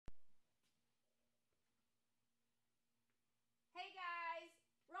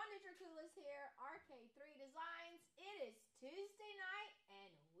Dracoulis here, RK3 Designs. It is Tuesday night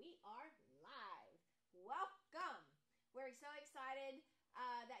and we are live. Welcome. We're so excited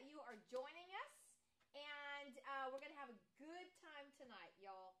that you are joining us, and we're going to have a good time tonight,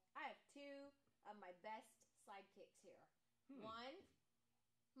 y'all. I have two of my best sidekicks here. One,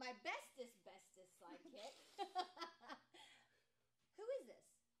 my bestest sidekick. Who is this?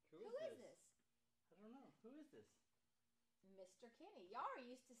 Who is this? I don't know. Who is this? Mr. Kenny. Y'all are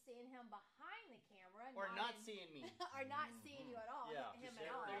used to seeing him behind the camera. Or not seeing me. Or not seeing you at all. Yeah, him at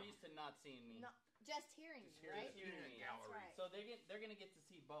all. They're used to not seeing me. Just hearing you, right? Just hearing me. That's right. So they're going to get to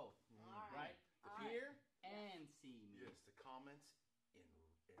see both. All right? Hear and see me. Yes, the comments in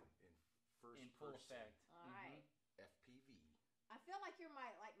first in full person. effect. All right. FPV. I feel like you're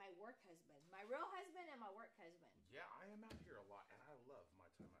my work husband. My real husband and my work husband. Yeah, I am out here a lot, and I love my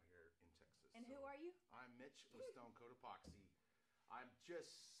time out here in Texas. And who are you? I'm Mitch with Stone Coat Epoxy.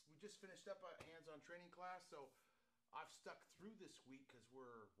 We just finished up a hands-on training class, so I've stuck through this week because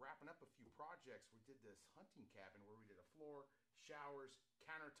we're wrapping up a few projects. We did this hunting cabin where we did a floor, showers,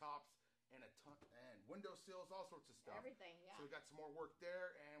 countertops, and and windowsills, all sorts of stuff. Everything, yeah. So we got some more work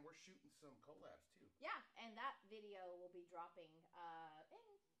there, and we're shooting some collabs too. Yeah, and that video will be dropping in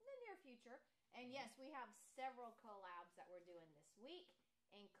the near future. And yes, we have several collabs that we're doing this week,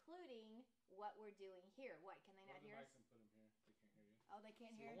 including what we're doing here. What, can they not hear us? I can put them here. They can't hear you. Oh, they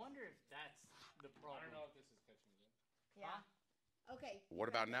can't hear I you? wonder if that's the problem. I don't know if this is catching it. Yeah. Okay.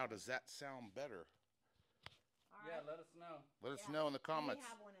 What about now? Does that sound better? All Yeah, right. let us know. Let us know in the comments. We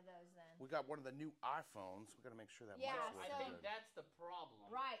have one of those then. We got one of the new iPhones. We got to make sure that Yeah, mic's so- working I think good. that's the problem.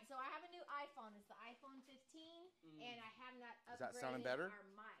 Right, so I have a new iPhone. It's the iPhone 15, and I have not upgraded Is that sounding better? our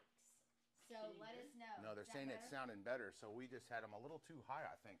mics. So let us know. No, they're Is that saying it's better? sounding better, so we just had them a little too high,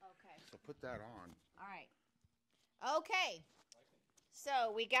 I think. Okay. So put that on. All right. Okay.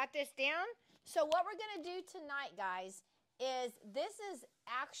 So we got this down. So what we're going to do tonight, guys, is this is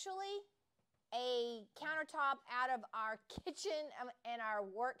actually a countertop out of our kitchen and our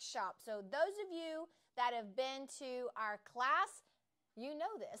workshop. So those of you that have been to our class, you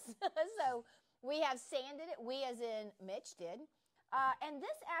know this. So we have sanded it. We, as in Mitch, did. And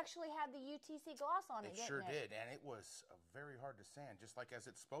this actually had the UTC gloss on it, It didn't sure it? did, and it was very hard to sand, just like as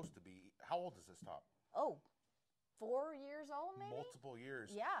it's supposed to be. How old is this top? Oh, 4 years old, maybe? Multiple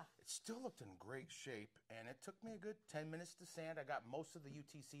years. Yeah. It still looked in great shape, and it took me a good 10 minutes to sand. I got most of the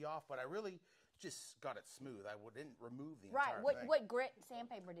UTC off, but I really just got it smooth. I didn't remove the entire Right. thing. What grit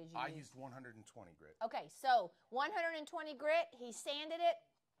sandpaper did you I use? used 120 grit. Okay, so 120 grit, he sanded it,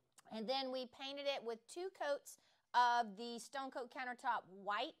 and then we painted it with 2 coats of the Stone Coat Countertop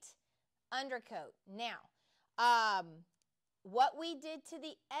white undercoat. Now, what we did to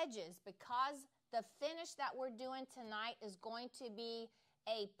the edges, because the finish that we're doing tonight is going to be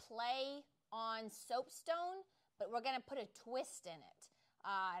a play on soapstone, but we're going to put a twist in it.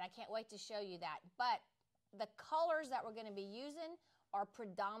 And I can't wait to show you that. But the colors that we're going to be using are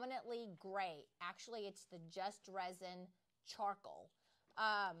predominantly gray. Actually, it's the Just Resin charcoal.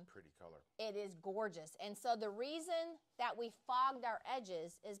 Pretty color. It is gorgeous. And so the reason that we fogged our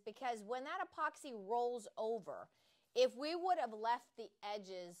edges is because when that epoxy rolls over, if we would have left the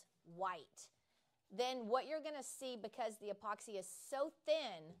edges white, then what you're going to see, because the epoxy is so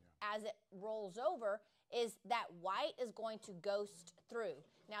thin as it rolls over, is that white is going to ghost through.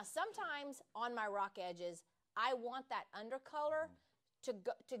 Now, sometimes on my rock edges, I want that undercolor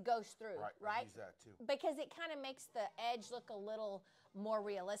to ghost through, Right? I use that too. Because it kind of makes the edge look a little more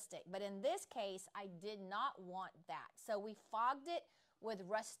realistic. But in this case, I did not want that. So we fogged it with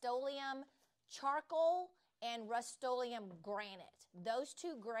Rust-Oleum charcoal and Rust-Oleum granite. Those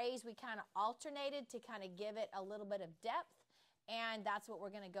 2 grays we kind of alternated to kind of give it a little bit of depth, and that's what we're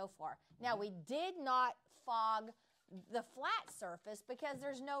going to go for. Now, we did not fog the flat surface because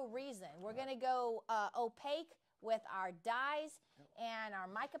there's no reason. We're going to go opaque with our dyes and our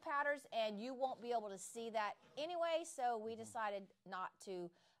mica powders, and you won't be able to see that anyway, so we decided not to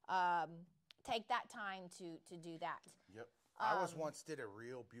take that time to do that. Yep. I once did a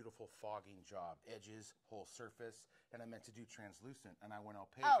real beautiful fogging job, edges, whole surface, and I meant to do translucent, and I went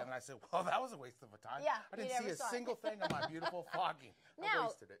opaque, and I said, well, that was a waste of a time. Yeah, I didn't you see never a saw it. single thing of my beautiful fogging. I Now,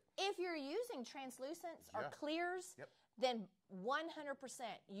 wasted it. if you're using translucents or Yeah. clears, Yep. then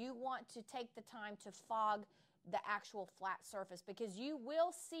 100% you want to take the time to fog the actual flat surface, because you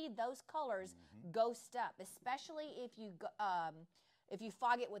will see those colors ghost up, especially if you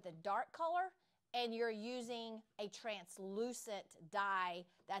fog it with a dark color and you're using a translucent dye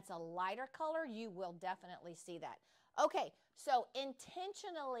that's a lighter color, you will definitely see that. Okay, so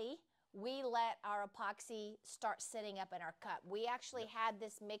intentionally, we let our epoxy start sitting up in our cup. We actually had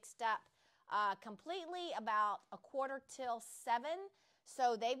this mixed up completely about 6:45 till 7.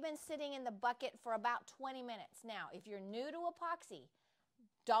 So they've been sitting in the bucket for about 20 minutes. Now, if you're new to epoxy,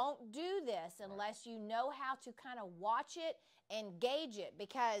 don't do this unless you know how to kind of watch it and gauge it,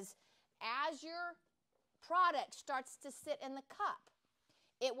 because as your product starts to sit in the cup,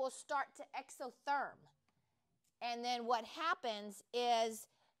 it will start to exotherm. And then what happens is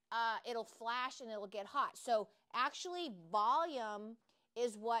it'll flash and it'll get hot. So actually volume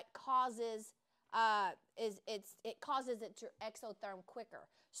is what causes it causes it to exotherm quicker.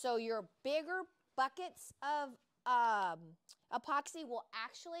 So your bigger buckets of epoxy will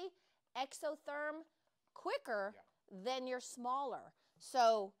actually exotherm quicker than your smaller.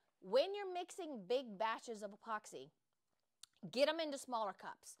 So when you're mixing big batches of epoxy, get them into smaller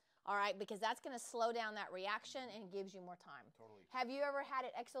cups, all right, because that's going to slow down that reaction and gives you more time. Totally. Have you ever had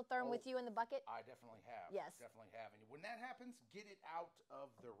it exotherm with you in the bucket? I definitely have. Yes. Definitely have. And when that happens, get it out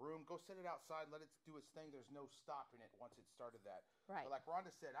of the room. Go set it outside. Let it do its thing. There's no stopping it once it started that. Right. But like Rhonda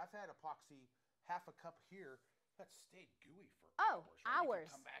said, I've had epoxy half a cup here that stayed gooey for Oh, hours. Right? hours.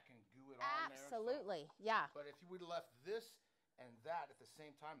 You can come back and goo it on there. Absolutely. Yeah. But if you would have left this and that at the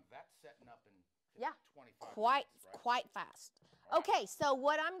same time, that's setting up in 25 quite minutes, right? quite fast. Okay, so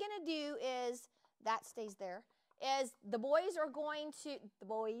what I'm going to do is, that stays there, is the boys are going to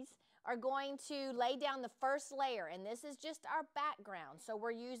lay down the first layer, and this is just our background. So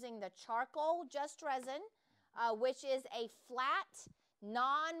we're using the charcoal just resin, which is a flat,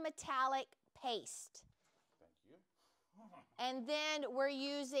 non-metallic paste. Thank you. And then we're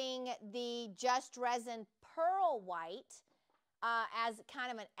using the just resin pearl white as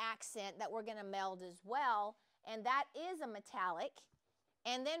kind of an accent that we're going to meld as well. And that is a metallic.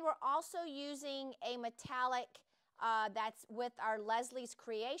 And then we're also using a metallic that's with our Leslie's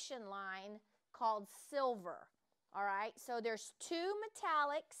Creation line called silver. All right, so there's 2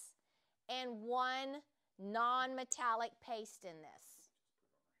 metallics and 1 non-metallic paste in this.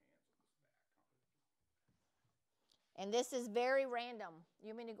 And this is very random.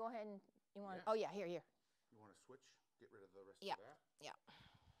 You mean to go ahead and, you want? Oh yeah, here. You want to switch? Get rid of the rest of that? Yeah.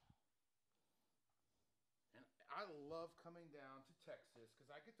 And I love coming down to Texas because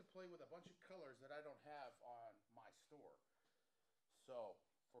I get to play with a bunch of colors that I don't have on my store. So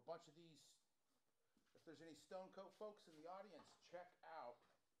for a bunch of these, if there's any Stone Coat folks in the audience, check out.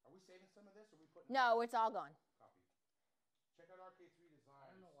 Are we saving some of this, or are we putting? No, it's all gone. Copy. Check out RK3 Designs.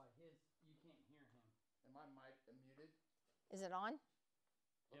 I don't know why you can't hear him. And my mic muted. Is it on?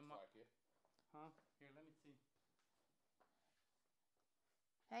 Looks like it. Huh? Here, let me see.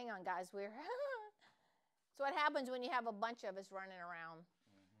 Hang on, guys. It's what happens when you have a bunch of us running around.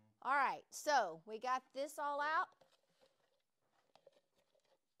 All right, so we got this all out.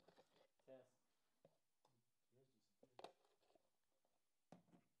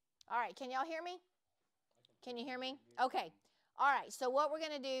 All right, can y'all hear me? Can you hear me? Okay. All right, so what we're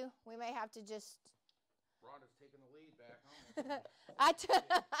going to do, we may have to just... Rhonda's taking the lead back home.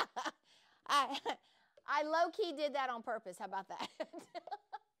 I low-key did that on purpose. How about that?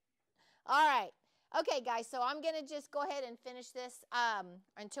 All right. Okay, guys, so I'm going to just go ahead and finish this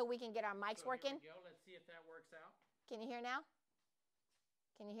until we can get our mics working. Here we go. Let's see if that works out. Can you hear now?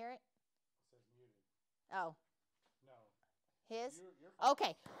 Can you hear it? It says muted. Oh. No. His? You're fine.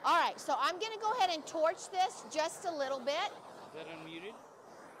 Okay. All right, so I'm going to go ahead and torch this just a little bit. Is that unmuted?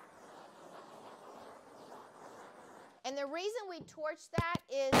 And the reason we torch that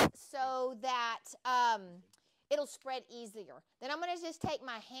is so that it'll spread easier. Then I'm going to just take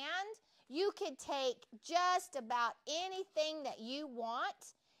my hand. You could take just about anything that you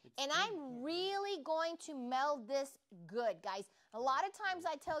want. And I'm really going to meld this good, guys. A lot of times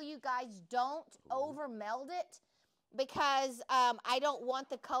I tell you guys don't over meld it because I don't want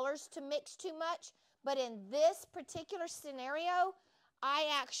the colors to mix too much. But in this particular scenario, I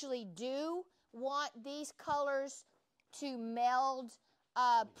actually do want these colors to meld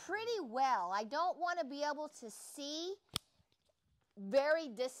pretty well. I don't want to be able to see very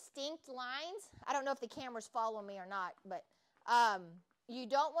distinct lines. I don't know if the cameras follow me or not, but you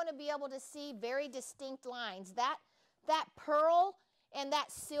don't want to be able to see very distinct lines. That pearl and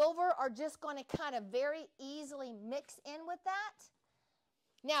that silver are just going to kind of very easily mix in with that.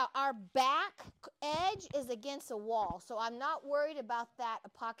 Now, our back edge is against a wall, so I'm not worried about that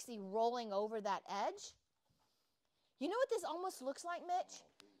epoxy rolling over that edge. You know what this almost looks like, Mitch?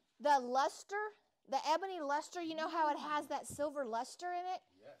 The luster, the ebony luster, you know how it has that silver luster in it?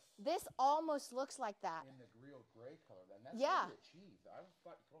 Yes. This almost looks like that. In the real gray color. And that's Yeah. really achieved. I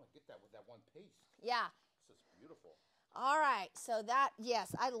thought you could only get that with that one paste. Yeah. This is beautiful. All right, so that,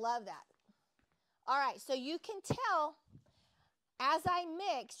 yes, I love that. All right, so you can tell as I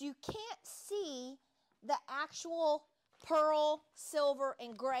mix, you can't see the actual pearl, silver,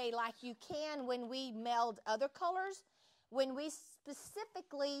 and gray like you can when we meld other colors. When we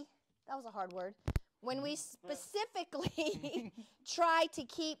specifically, that was a hard word, when we specifically try to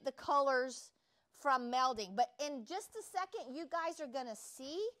keep the colors from melding. But in just a second, you guys are going to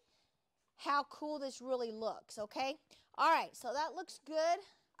see how cool this really looks, okay? All right, so that looks good.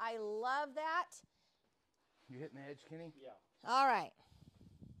 I love that. You hitting the edge, Kenny? Yeah. All right.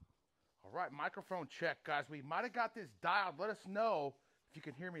 All right, microphone check, guys. We might have got this dialed. Let us know if you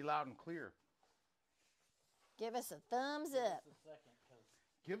can hear me loud and clear. Give us a thumbs up. Just a second, 'cause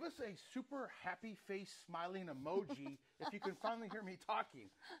Give us a super happy face smiling emoji if you can finally hear me talking.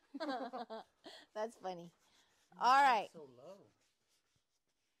 That's funny. All right. so low.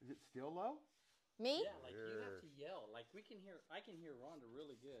 Is it still low? Me? Yeah, like you have to yell. Like I can hear Rhonda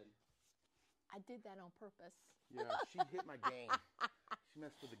really good. I did that on purpose. Yeah, she hit my game. She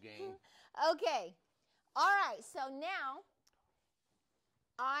messed with the game. Okay. All right, so now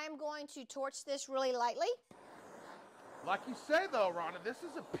I'm going to torch this really lightly. Like you say, though, Rhonda, this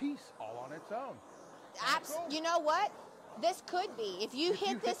is a piece all on its own. You know what? This could be. If you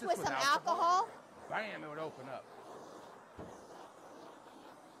hit this with some alcohol. Bam, it would open up.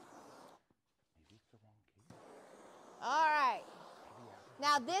 Maybe it's the wrong case. All right.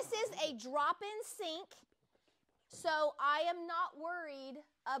 Now, this is a drop-in sink, so I am not worried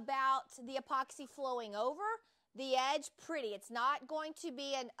about the epoxy flowing over. The edge, pretty. It's not going to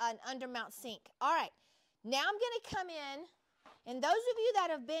be an undermount sink. All right. Now I'm going to come in, and those of you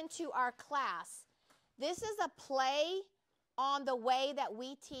that have been to our class, this is a play on the way that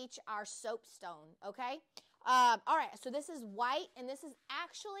we teach our soapstone, okay? All right, so this is white, and this is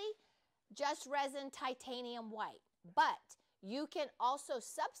actually just resin titanium white. But you can also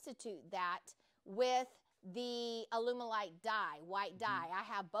substitute that with the Alumilite dye, white dye. I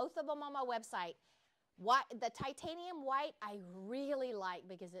have both of them on my website. The titanium white I really like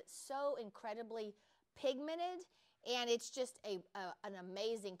because it's so incredibly pigmented, and it's just an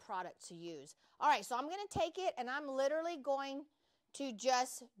amazing product to use. All right, so I'm going to take it, and I'm literally going to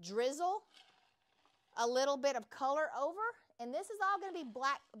just drizzle a little bit of color over, and this is all going to be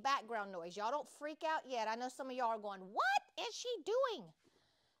black background noise. Y'all don't freak out yet. I know some of y'all are going, what is she doing?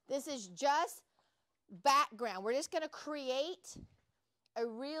 This is just background. We're just going to create a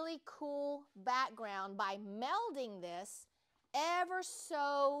really cool background by melding this ever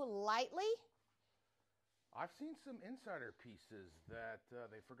so lightly. I've seen some insider pieces that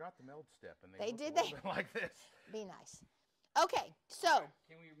they forgot the meld step, and They look did, a little bit like this. Be nice. Okay, so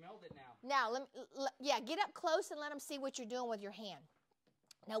Can we meld it now? now get up close and let them see what you're doing with your hand.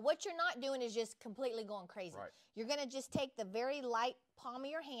 Now, what you're not doing is just completely going crazy. Right. You're going to just take the very light palm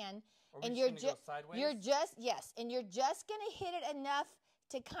of your hand, and You're just going to hit it enough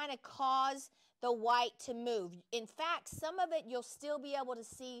to kind of cause the white to move. In fact, some of it you'll still be able to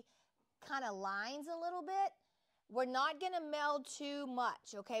see kind of lines a little bit. We're not going to meld too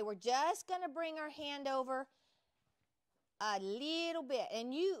much, okay? We're just going to bring our hand over a little bit.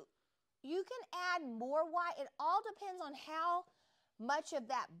 And you can add more white. It all depends on how much of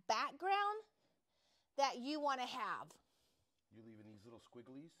that background that you want to have. You leaving these little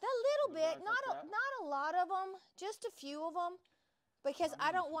squigglies? A little bit, guys not like that? not a lot of them, just a few of them, because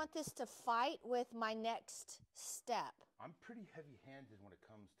I don't want this to fight with my next step. I'm pretty heavy-handed when it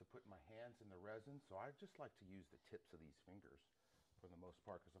comes to putting my hands in the resin, so I just like to use the tips of these fingers for the most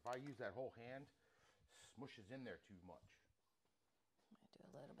part, because if I use that whole hand, smushes in there too much. I'm going to do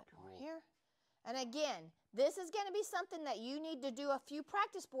a little bit more here. And again, this is going to be something that you need to do a few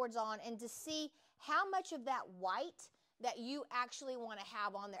practice boards on and to see how much of that white that you actually want to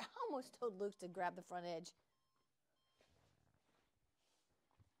have on there. I almost told Luke to grab the front edge.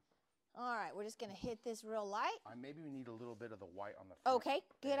 All right, we're just going to hit this real light. Maybe we need a little bit of the white on the front. Okay,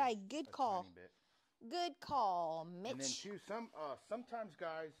 good. Good call. Tiny bit. Good call, Mitch. And then too, sometimes,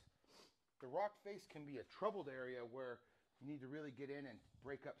 guys, the rock face can be a troubled area where you need to really get in and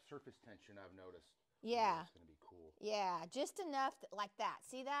break up surface tension, I've noticed. Yeah. It's going to be cool. Yeah, just enough like that.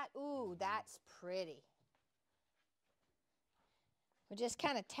 See that? Ooh, that's pretty. We're just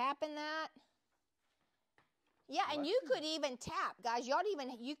kind of tapping that. Yeah, and you could even tap, guys.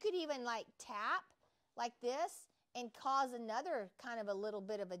 You could even like tap like this and cause another kind of a little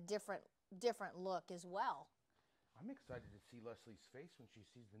bit of a different look as well. I'm excited to see Leslie's face when she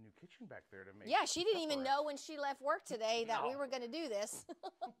sees the new kitchen back there to make. Yeah, she didn't even know when she left work today that we were going to do this.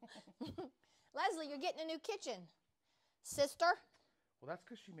 Leslie, you're getting a new kitchen, sister. Well, that's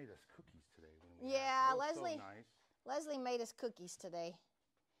because she made us cookies today. Yeah, Leslie. Leslie. So nice. Leslie made us cookies today.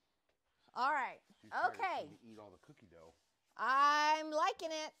 All right. She's tired of Okay. seeing me eat all the cookie dough. I'm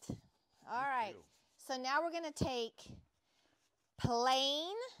liking it. All right. too. So now we're going to take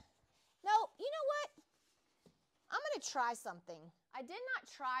plain. No, you know what? I'm going to try something. I did not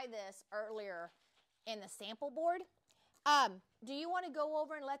try this earlier in the sample board. Do you want to go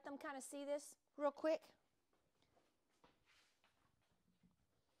over and let them kind of see this real quick?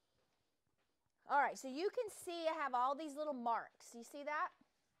 All right, so you can see I have all these little marks. You see that?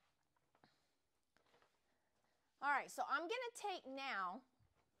 All right, so I'm going to take now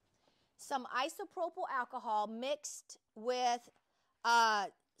some isopropyl alcohol mixed with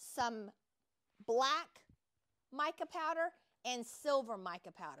some black mica powder and silver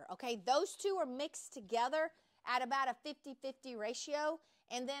mica powder. Okay, those two are mixed together at about a 50-50 ratio,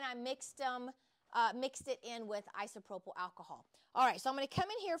 and then I mixed it in with isopropyl alcohol. All right, so I'm going to come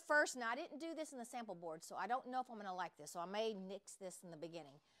in here first. Now, I didn't do this in the sample board, so I don't know if I'm going to like this, so I may nix this in the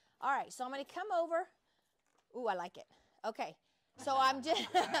beginning. All right, so I'm going to come over. Ooh, I like it. Okay, so I'm just...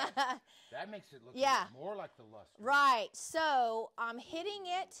 That makes it look more like the luster. Right, so I'm hitting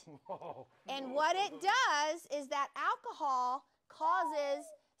it, Whoa. and what it does is that alcohol causes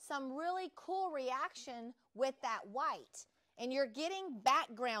some really cool reaction with that white, and you're getting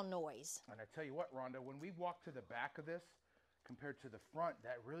background noise. And I tell you what, Rhonda, when we walk to the back of this, compared to the front,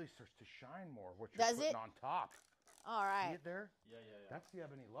 that really starts to shine more, what you're putting on top. All right. See it there? Yeah. That's the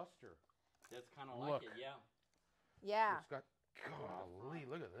ebony luster. That's kind of like it, yeah. Yeah. It's got, golly,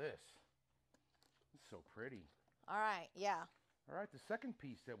 look at this. It's so pretty. All right, yeah. All right, the second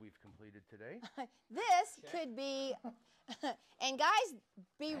piece that we've completed today. This could be, and guys,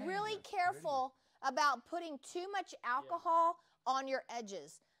 be really careful about putting too much alcohol on your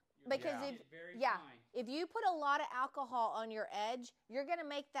edges. Because if you put a lot of alcohol on your edge, you're going to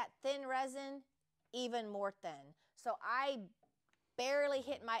make that thin resin even more thin. So I barely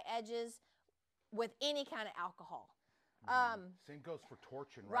hit my edges with any kind of alcohol. Same goes for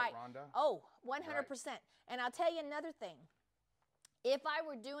torching, right, Rhonda? Oh, 100%. Right. And I'll tell you another thing. If I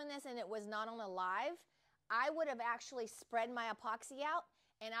were doing this and it was not on a live, I would have actually spread my epoxy out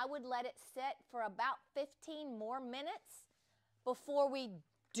and I would let it sit for about 15 more minutes before we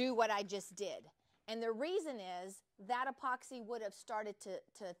do what I just did. And the reason is that epoxy would have started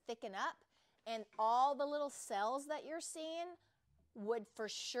to thicken up, and all the little cells that you're seeing would for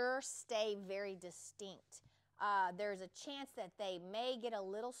sure stay very distinct. There's a chance that they may get a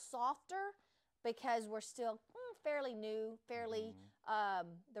little softer because we're still fairly new,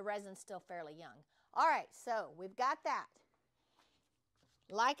 the resin's still fairly young. All right, so we've got that.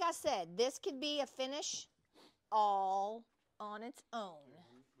 Like I said, this could be a finish all on its own.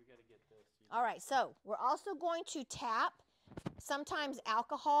 We got to get this. All right, so we're also going to tap. Sometimes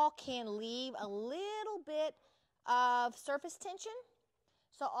alcohol can leave a little bit of surface tension.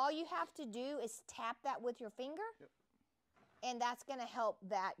 So all you have to do is tap that with your finger, and that's going to help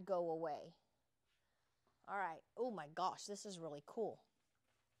that go away. All right. Oh, my gosh, this is really cool.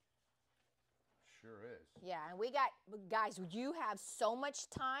 Sure is. Yeah, and we got, guys, you have so much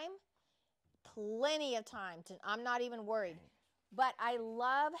time, plenty of time. I'm not even worried. But I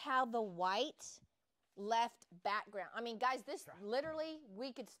love how the white left background. I mean, guys, this literally,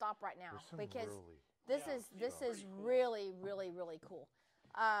 we could stop right now because this is really, really, really cool.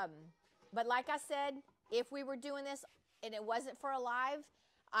 But like I said, if we were doing this and it wasn't for a live,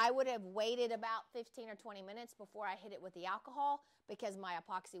 I would have waited about 15 or 20 minutes before I hit it with the alcohol because my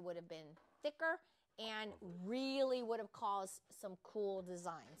epoxy would have been thicker and really would have caused some cool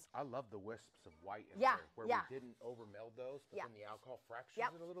designs. I love the wisps of white in there where we didn't overmeld those, but then the alcohol fractures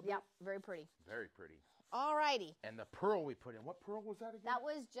it a little bit. Yep, very pretty. Very pretty. All righty. And the pearl we put in, what pearl was that again? That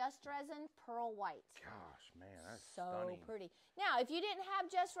was Just Resin Pearl White. Gosh, man, that's so stunning. Pretty. Now, if you didn't have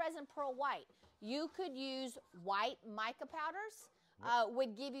Just Resin Pearl White, you could use white mica powders.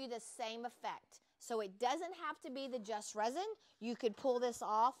 Would give you the same effect. So it doesn't have to be the Just Resin. You could pull this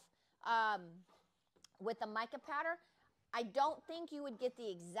off with the mica powder. I don't think you would get the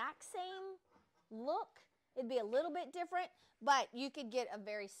exact same look. It'd be a little bit different, but you could get a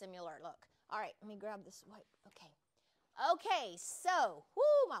very similar look. All right, let me grab this white. Okay, so,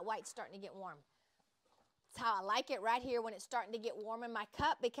 my white's starting to get warm. That's how I like it right here when it's starting to get warm in my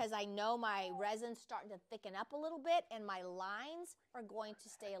cup because I know my resin's starting to thicken up a little bit and my lines are going to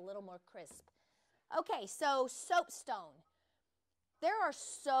stay a little more crisp. Okay, so soapstone. There are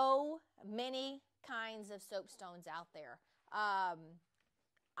so many kinds of soapstones out there.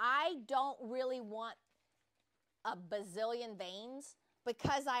 I don't really want a bazillion veins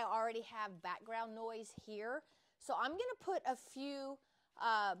because I already have background noise here. So I'm going to put a few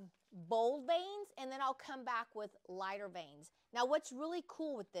bold veins and then I'll come back with lighter veins. Now what's really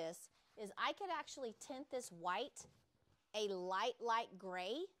cool with this is I could actually tint this white a light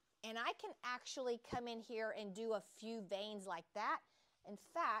gray, and I can actually come in here and do a few veins like that. In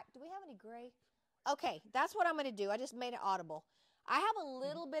fact, do we have any gray? Okay, that's what I'm going to do. I just made it audible. I have a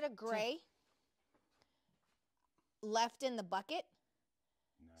little bit of gray left in the bucket.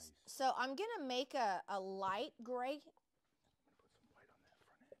 Nice. So I'm going to make a light gray. Put some white on that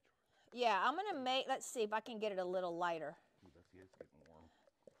front edge over there. Yeah, I'm going to make, let's see if I can get it a little lighter. Ooh, let's see, it's getting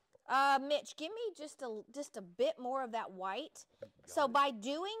warm. Mitch, give me just a bit more of that white. So by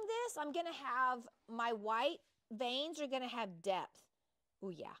doing this, I'm going to have, my white veins are going to have depth.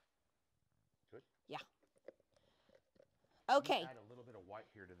 Ooh, yeah. Good. Yeah. Okay. Add a little bit of white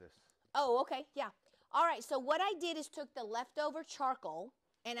here to this. Oh, okay, yeah. All right, so what I did is took the leftover charcoal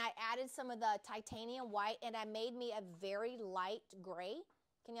and I added some of the titanium white and I made me a very light gray.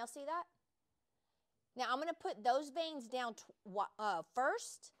 Can y'all see that? Now I'm gonna put those veins down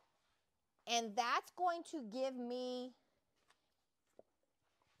first, and that's going to give me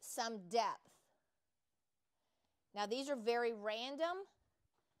some depth. Now these are very random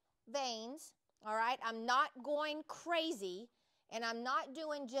veins, all right? I'm not going crazy, and I'm not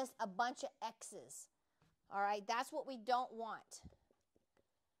doing just a bunch of X's, all right? That's what we don't want.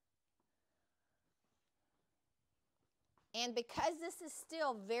 And because this is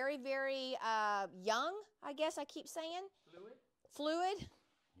still very, very young, I guess I keep saying, fluid,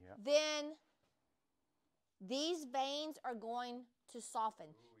 Yep. then these veins are going to soften.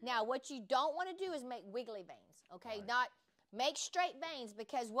 Now, what you don't want to do is make wiggly veins, okay? Right. Not make straight veins,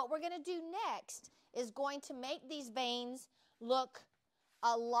 because what we're going to do next is going to make these veins look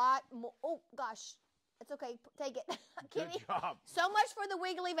a lot more. Oh, gosh. It's okay. Take it. Good job. So much for the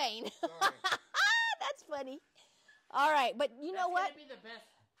wiggly vein. Sorry. That's funny. All right, but you know what? That's going to be the best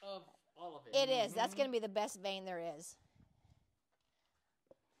of all of it. It is. That's going to be the best vein there is.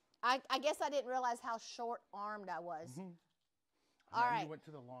 I guess I didn't realize how short-armed I was. All right. You went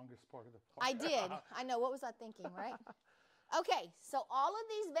to the longest part of the part. I did. I know. What was I thinking, right? Okay, so all of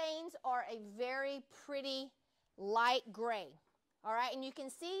these veins are a very pretty light gray. All right, and you can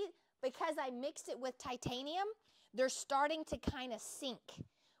see because I mixed it with titanium, they're starting to kind of sink,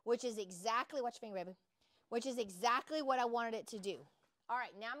 which is exactly, watch your finger, baby, which is exactly what I wanted it to do. All right,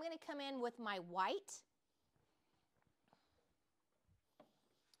 now I'm going to come in with my white.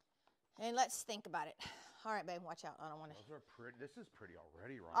 And let's think about it. All right, babe, watch out. I don't want to. Those are pretty. This is pretty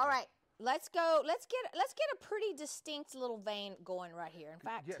already, Rhonda. All right, let's go. Let's get a pretty distinct little vein going right here. In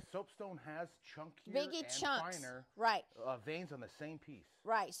fact, yeah, Soapstone has chunkier biggie and chunks. finer Right. Veins on the same piece.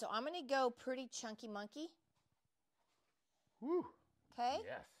 Right. So I'm going to go pretty chunky monkey. Woo. Okay.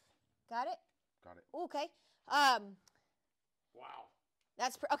 Yes. Got it? Got it. Okay. Wow.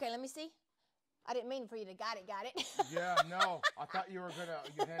 That's okay, let me see. I didn't mean for you to got it. Yeah, no. I thought you were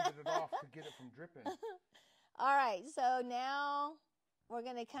you handed it off to get it from dripping. All right. So now we're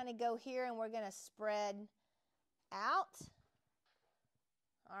going to kind of go here and we're going to spread out.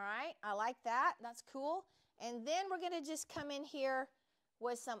 All right. I like that. That's cool. And then we're going to just come in here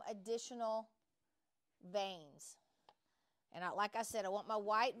with some additional veins. And like I said, I want my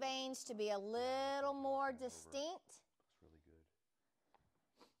white veins to be a little more distinct. It's really good.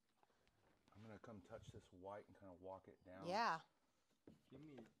 I'm going to come touch this white and kind of walk it down. Yeah. Give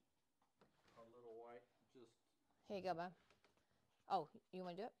me a little white. Just Here you go, bud. Oh, you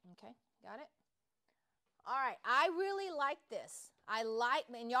want to do it? Okay. Got it? All right. I really like this.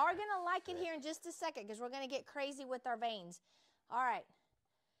 And y'all are going to like it here in just a second because we're going to get crazy with our veins. All right.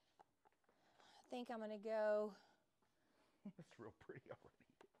 I think I'm going to go. It's real pretty already.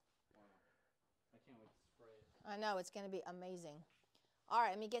 wow. I can't wait to spray it. I know, it's going to be amazing. All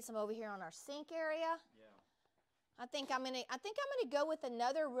right, let me get some over here on our sink area. Yeah. I think I'm going to go with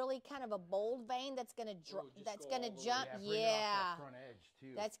another really kind of a bold vein that's going to Ooh, just that's go going to all the way. jump. Bring it off Yeah. that front edge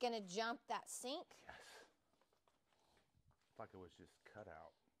too. That's going to jump that sink. Yes. It's like it was just cut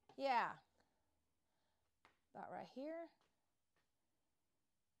out. Yeah. About right here.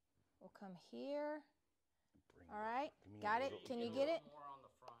 We'll come here. Bring All right. Give me a Got it? little- Can you Get get a it? little more on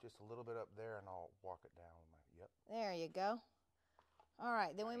the front. Just a little bit up there, and I'll walk it down. Yep. There you go. All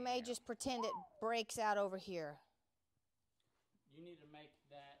right, then we may just pretend it breaks out over here. You need to make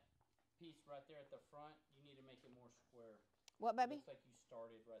that piece right there at the front. You need to make it more square. What, It baby? looks like you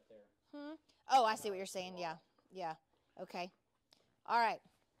started right there. Oh, I see what you're saying. Yeah. Yeah. Okay. All right.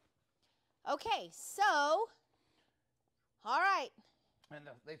 Okay, so, all right. And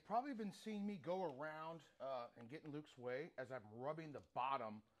they've probably been seeing me go around and get in Luke's way as I'm rubbing the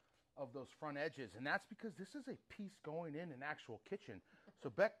bottom of those front edges. And that's because this is a piece going in an actual kitchen. So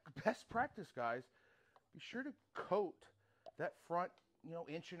best practice, guys, be sure to coat that front, 1.5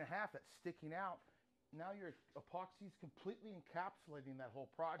 inch that's sticking out now your epoxy is completely encapsulating that whole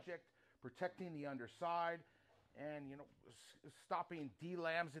project, protecting the underside, and stopping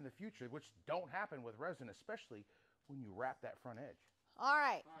delams in the future, which don't happen with resin, especially when you wrap that front edge. All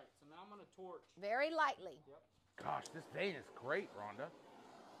right. All right, so now I'm going to torch. Very lightly. Yep. Gosh, this vein is great, Rhonda.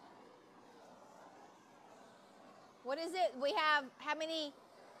 What is it? We have how many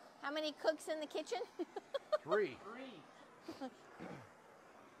cooks in the kitchen? 3. 3.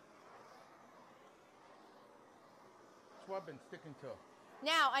 That's what I've been sticking to.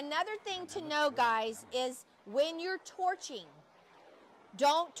 Now, another thing to know, guys, is when you're torching,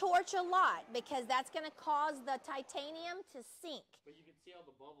 don't torch a lot because that's going to cause the titanium to sink. But you can see all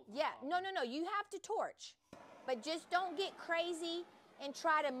the bubbles. Yeah, no, you have to torch. But just don't get crazy and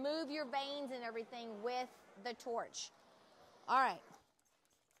try to move your veins and everything with the torch. All right.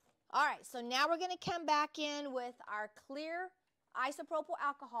 All right, so now we're going to come back in with our clear isopropyl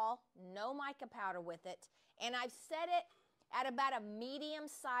alcohol, no mica powder with it, and I've set it at about a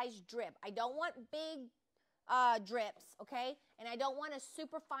medium-sized drip. I don't want big drips, okay? And I don't want a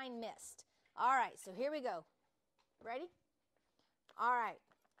super fine mist. All right, so here we go. Ready? All right.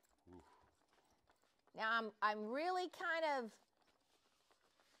 Oof. Now I'm really kind of...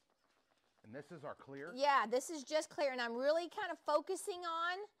 And this is our clear? Yeah, this is just clear, and I'm really kind of focusing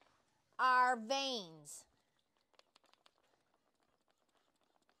on our veins.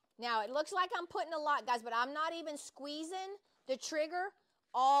 Now, it looks like I'm putting a lot, guys, but I'm not even squeezing the trigger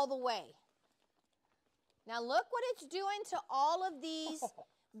all the way. Now, look what it's doing to all of these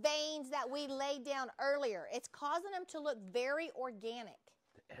veins that we laid down earlier. It's causing them to look very organic.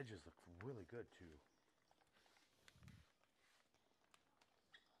 The edges look really good, too.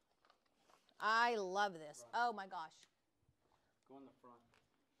 I love this. Oh, my gosh. Go in the front.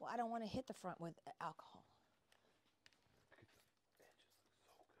 Well, I don't want to hit the front with alcohol.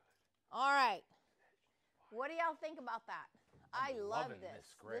 All right. What do y'all think about that? I love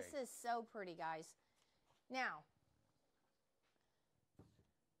this. This is so pretty, guys. Now,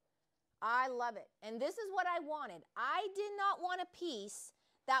 I love it. And this is what I wanted. I did not want a piece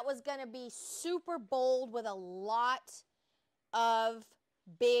that was going to be super bold with a lot of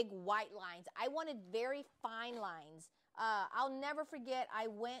big white lines. I wanted very fine lines. I'll never forget, I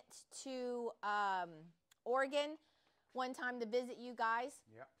went to Oregon one time to visit you guys.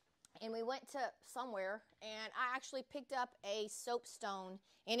 Yep. And we went to somewhere, and I actually picked up a soapstone,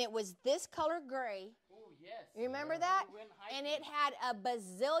 and it was this color gray. Oh, yes. You remember that? We went And hiking. it had a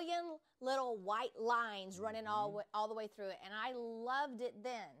bazillion little white lines running all the way through it, and I loved it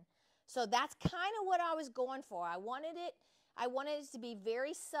then. So that's kind of what I was going for. I wanted it to be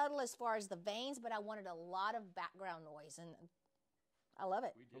very subtle as far as the veins, but I wanted a lot of background noise, and I love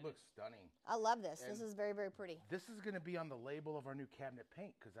it. It looks stunning. I love this. And this is very, very pretty. This is going to be on the label of our new cabinet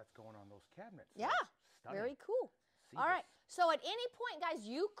paint because that's going on those cabinets. Yeah, Stunning. very cool. See All this. right, so at any point, guys,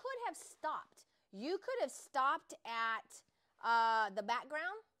 you could have stopped. You could have stopped at the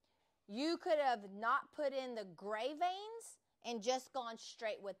background. You could have not put in the gray veins and just gone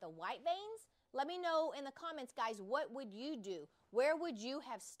straight with the white veins. Let me know in the comments, guys, what would you do? Where would you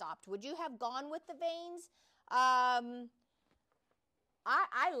have stopped? Would you have gone with the veins? I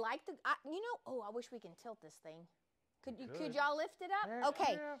like the, oh, I wish we can tilt this thing. Could y'all lift it up? Heck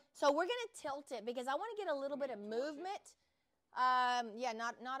Okay, yeah. so we're going to tilt it because I want to get a little bit of movement. Yeah,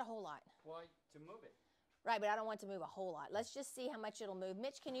 not a whole lot. Well, to move it. Right, but I don't want it to move a whole lot. Let's just see how much it'll move.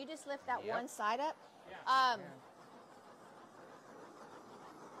 Mitch, can you just lift that Yep. one side up? Yeah.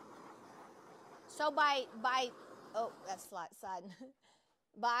 So oh, that's flat side.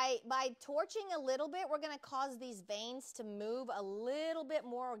 By torching a little bit, we're going to cause these veins to move a little bit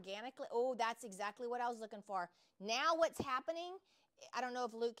more organically. Oh, that's exactly what I was looking for. Now what's happening, I don't know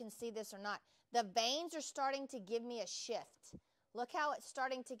if Luke can see this or not, the veins are starting to give me a shift. Look how it's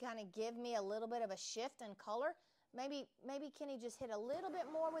starting to kind of give me a little bit of a shift in color. Maybe Kenny just hit a little bit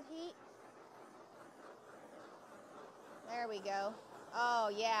more with heat. There we go. Oh,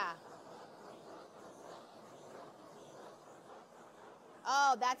 yeah.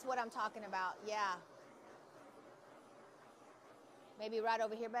 Oh, that's what I'm talking about. Yeah. Maybe right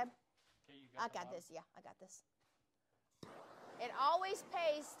over here, babe. Okay, you I the got bottom? this. Yeah, I got this. It always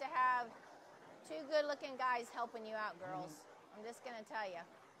pays to have two good-looking guys helping you out, girls. I'm just going to tell you.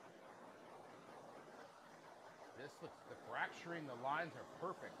 This looks, the fracturing, the lines are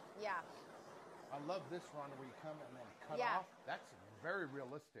perfect. Yeah. I love this, Rhonda, where you come and then cut Yeah. off. That's very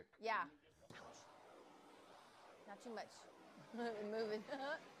realistic. Yeah. Not too much. Moving.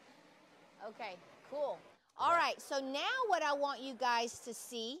 Okay, cool. All right, so now what I want you guys to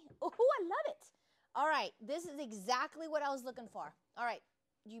see. Oh, I love it. All right, this is exactly what I was looking for. All right,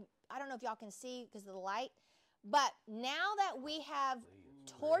 I don't know if y'all can see because of the light, but now that we have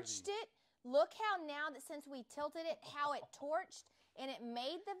torched it, look how now that since we tilted it, how it torched and it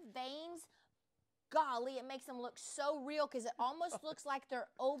made the veins, golly, it makes them look so real because it almost looks like they're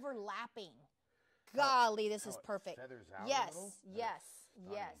overlapping. Golly, this is perfect. Feathers out Yes, a little? yes,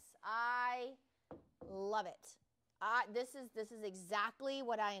 yes. I love it. This is exactly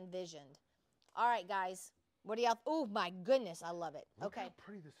what I envisioned. All right, guys. What do y'all? Oh my goodness, I love it. Look Okay. how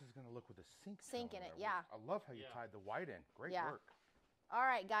pretty this is going to look with a sink Sink tone in it, there. yeah. I love how you Yeah. tied the white in. Great Yeah. work. All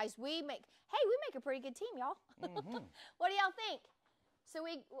right, guys. We make a pretty good team, y'all. Mhm. What do y'all think? So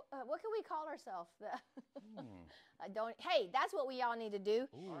what can we call ourselves? Don't. Hey, that's what we all need to do.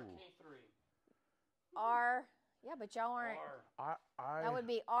 Ooh. RK3. Yeah, but y'all aren't. I That would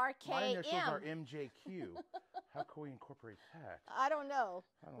be my initials are RKM. MJQ. How can we incorporate that? I don't know.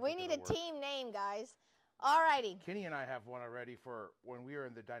 I don't We think need a it'll work. team name, guys. All righty. Kenny and I have one already for when we were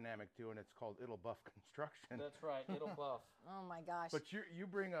in the dynamic duo, and it's called It'll Buff Construction. That's right. It'll buff. Oh my gosh. But you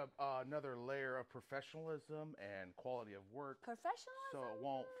bring up another layer of professionalism and quality of work, Professionalism? so it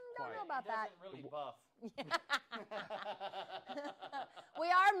won't Don't know quite. about He that. doesn't really buff. We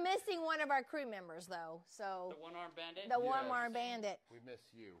are missing one of our crew members, though. So The one-armed bandit? the Yes. one-arm bandit. We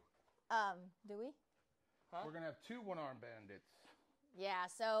miss you. Do we? Huh? We're gonna have 2 one-armed bandits. Yeah.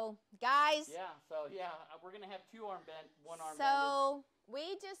 So guys. Yeah, so we're going to have one-armed bandits. So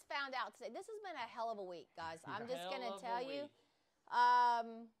we just found out today. This has been a hell of a week, guys. I'm just Hell gonna of a tell you. week.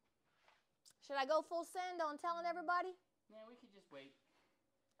 Should I go full send on telling everybody? Yeah, we could just wait.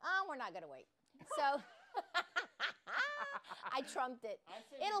 We're not gonna wait. So I trumped it. I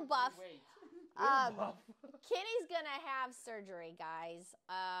say It'll we buff. wait. Kenny's gonna have surgery, guys,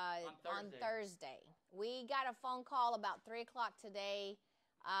 on Thursday. We got a phone call about 3 o'clock today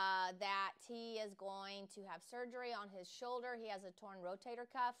that he is going to have surgery on his shoulder. He has a torn rotator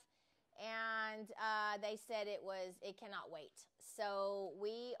cuff, and they said it cannot wait. So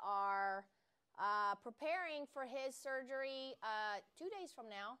we are preparing for his surgery 2 days from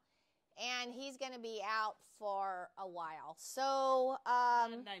now, and he's going to be out for a while. So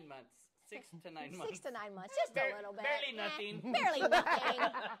 9 months. 6 to 9 months. 6 to 9 months, just a little bit. Barely nothing. Barely nothing.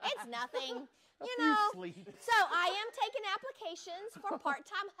 It's nothing. You know. Sleep. So I am taking applications for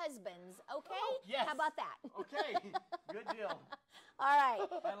part-time husbands. Okay. Oh, yes. How about that? Okay, good deal. All right.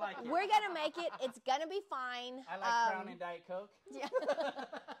 I like it. We're gonna make it. It's gonna be fine. I like Crown and Diet Coke. Yeah.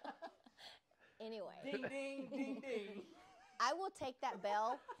 Anyway, Ding, ding, ding, ding. I will take that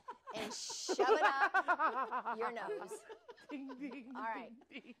bell and shove it up your nose. Ding, ding, All right.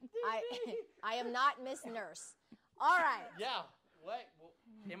 ding, ding. I am not Miss Nurse. All right. Yeah. What? Well,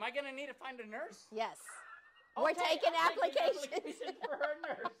 am I going to need to find a nurse? Yes. We're Okay, taking I'm taking applications. applications for her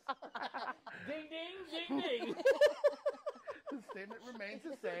nurse. Ding, ding, ding, ding. The statement remains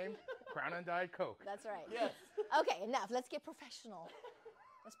the same. Crown and Diet Coke. That's right. Yes. Okay, enough. Let's get professional.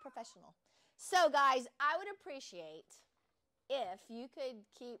 That's professional. So, guys, I would appreciate if you could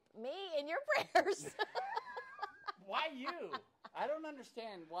keep me in your prayers. Why you? I don't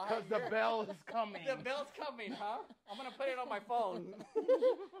understand why. Because the bell is coming. The bell's coming, huh? I'm going to put it on my phone.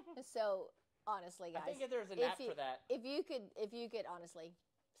 So, honestly, guys, I think there's an if app you- for that. if you could honestly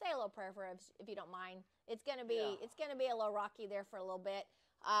say a little prayer for us, if you don't mind. It's gonna be a little rocky there for a little bit,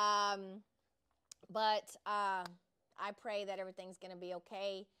 but I pray that everything's gonna be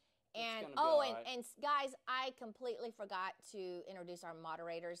okay. And gonna be all right. and guys, I completely forgot to introduce our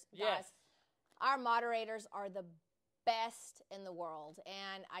moderators. Yes. Guys, our moderators are the best in the world,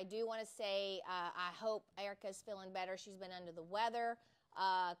 and I do want to say I hope Erica's feeling better. She's been under the weather.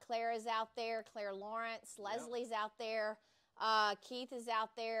 Claire is out there. Claire Lawrence. Leslie's out there. Keith is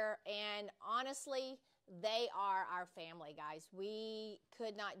out there. And honestly, they are our family, guys. We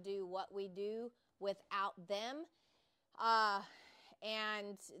could not do what we do without them.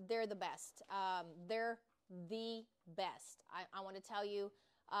 And they're the best. They're the best. I want to tell you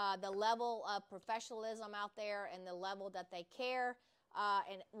the level of professionalism out there and the level that they care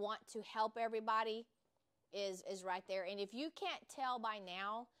and want to help everybody is right there. And if you can't tell by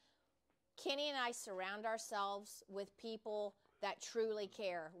now, Kenny and I surround ourselves with people that truly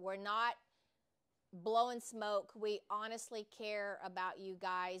care. We're not blowing smoke. We honestly care about you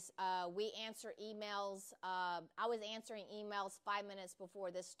guys. We answer emails. I was answering emails 5 minutes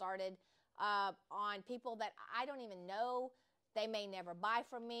before this started on people that I don't even know. They may never buy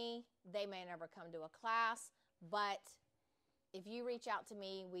from me. They may never come to a class. But if you reach out to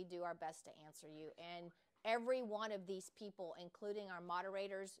me, we do our best to answer you. And every one of these people, including our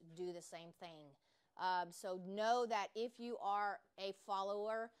moderators, do the same thing. So know that if you are a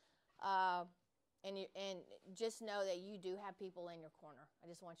follower, and just know that you do have people in your corner. I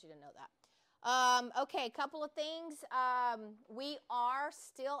just want you to know that. Okay, a couple of things. We are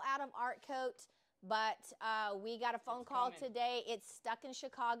still out of Art Coat, but we got a phone call today. It's stuck in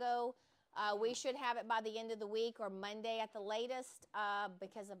Chicago. We should have it by the end of the week or Monday at the latest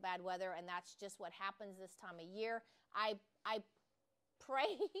because of bad weather, and that's just what happens this time of year. I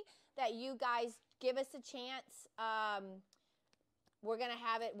pray that you guys give us a chance. We're going to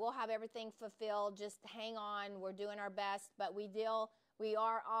have it. We'll have everything fulfilled. Just hang on. We're doing our best, but we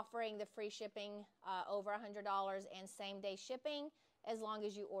are offering the free shipping over $100 and same-day shipping as long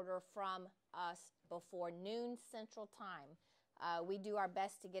as you order from us before noon Central Time. We do our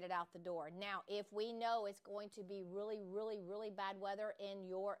best to get it out the door. Now, if we know it's going to be really, really, really bad weather in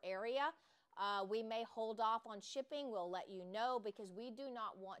your area, we may hold off on shipping. We'll let you know because we do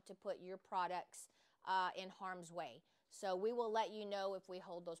not want to put your products in harm's way. So we will let you know if we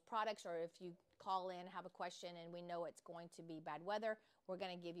hold those products, or if you call in, have a question, and we know it's going to be bad weather, we're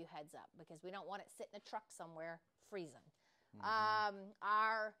going to give you heads up because we don't want it sitting in a truck somewhere freezing.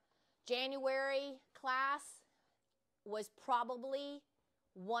 Our January class was probably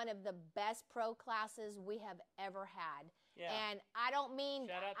one of the best pro classes we have ever had. Yeah. And I don't mean...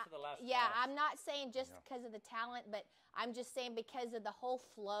 Shout out to the last Yeah, class. I'm not saying just because of the talent, but I'm just saying because of the whole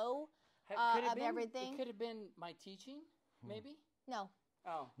flow of everything. It could have been my teaching, maybe? No.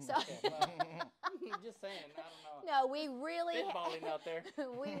 Oh, So- okay. Well, just saying. I don't know. No, we really... Spitballing out there.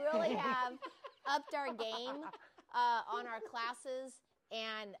 We really have upped our game on our classes,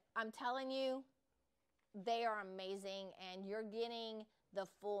 and I'm telling you, they are amazing, and you're getting the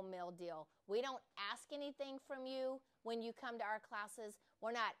full meal deal. We don't ask anything from you when you come to our classes.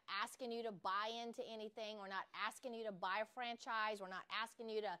 We're not asking you to buy into anything. We're not asking you to buy a franchise. We're not asking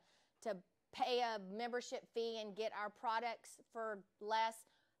you to pay a membership fee and get our products for less.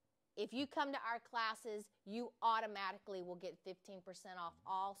 If you come to our classes, you automatically will get 15% off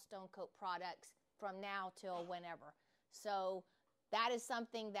all Stone Coat products from now till whenever. So that is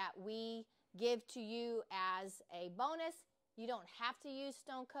something that we give to you as a bonus. You don't have to use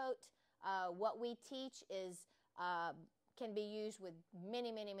Stone Coat. What we teach is can be used with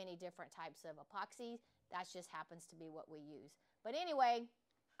many, many, many different types of epoxy. That just happens to be what we use. But anyway,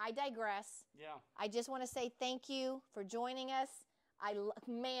 I digress. Yeah. I just want to say thank you for joining us.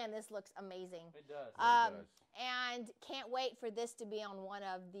 Man, this looks amazing. It does. And can't wait for this to be on one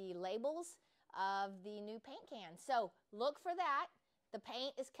of the labels of the new paint can. So look for that. The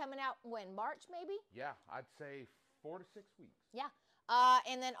paint is coming out when? March maybe? Yeah, I'd say 4 to 6 weeks. Yeah.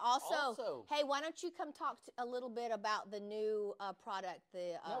 And then also, hey, why don't you come talk a little bit about the new product?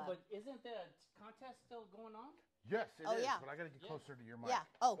 No, but isn't the contest still going on? Yes, it is, yeah. but I got to get closer to your mic. Yeah.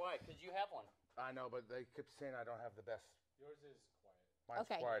 Oh. Why? Because you have one. I know, but they kept saying I don't have the best. Yours is quiet. Mine's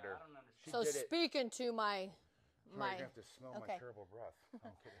Okay. quieter. I don't understand. She So did it. speaking to my You're going to have to smell my Okay. terrible breath.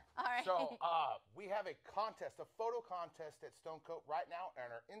 I'm kidding. All right. So we have a contest, a photo contest at Stone Coat right now in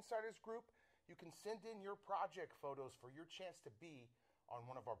our Insiders group. You can send in your project photos for your chance to be on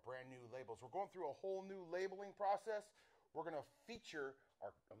one of our brand new labels. We're going through a whole new labeling process. We're going to feature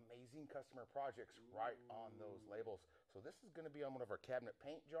our amazing customer projects right on those labels. So this is going to be on one of our cabinet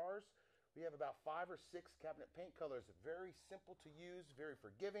paint jars. We have about 5 or 6 cabinet paint colors. Very simple to use, very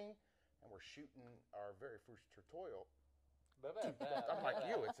forgiving. And we're shooting our very first tutorial. I'm like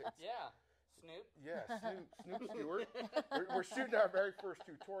you. It's yeah. Snoop. yeah, Snoop Stewart. We're shooting our very first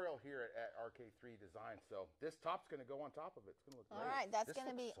tutorial here at RK3 Designs. So this top's going to go on top of it. It's going to look great. All right, that's This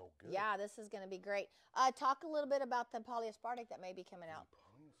going to be, looks so good. yeah, this is going to be great. Talk a little bit about the polyaspartic that may be coming out.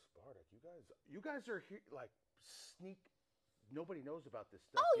 Polyaspartic. You guys are here like sneak. Nobody knows about this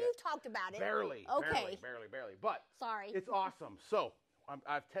stuff. Oh, yet. you talked about it. Barely. Okay. Barely. But Sorry. it's awesome. So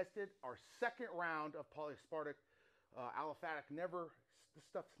I've tested our second round of polyaspartic aliphatic. This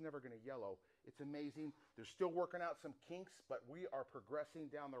stuff's never going to yellow. It's amazing. They're still working out some kinks, but we are progressing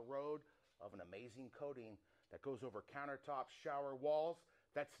down the road of an amazing coating that goes over countertops, shower walls.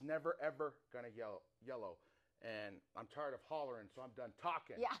 That's never, ever going to yellow. And I'm tired of hollering, so I'm done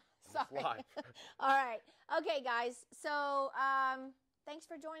talking. Yeah, on this sorry. live. All right. Okay, guys. So thanks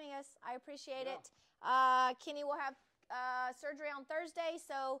for joining us. I appreciate it. Kenny will have surgery on Thursday,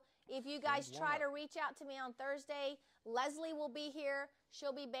 so if you guys try to reach out to me on Thursday, Leslie will be here.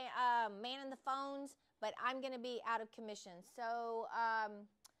 She'll be manning the phones, but I'm going to be out of commission. So,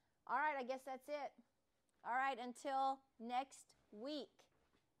 all right, I guess that's it. All right, until next week.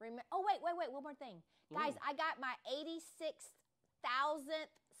 Oh, wait, one more thing. Guys, I got my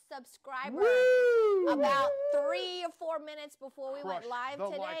 86,000th subscriber about 3 or 4 minutes before we went live the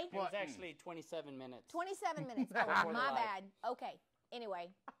today. like It was button. actually 27 minutes. 27 minutes. Oh, Before the my live. bad. Okay. Anyway.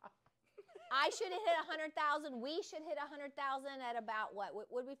 I should have hit 100,000. We should hit 100,000 at about what?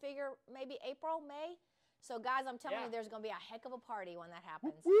 Would we figure maybe April, May? So, guys, I'm telling you, there's going to be a heck of a party when that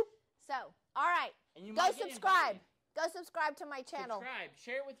happens. So, all right. And you Go might get subscribe. invited. Go subscribe to my channel. Subscribe.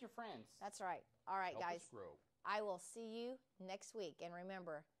 Share it with your friends. That's right. All right, Help guys. us grow. I will see you next week. And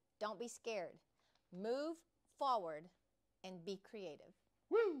remember, don't be scared. Move forward and be creative.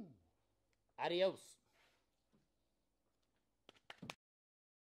 Woo! Adios.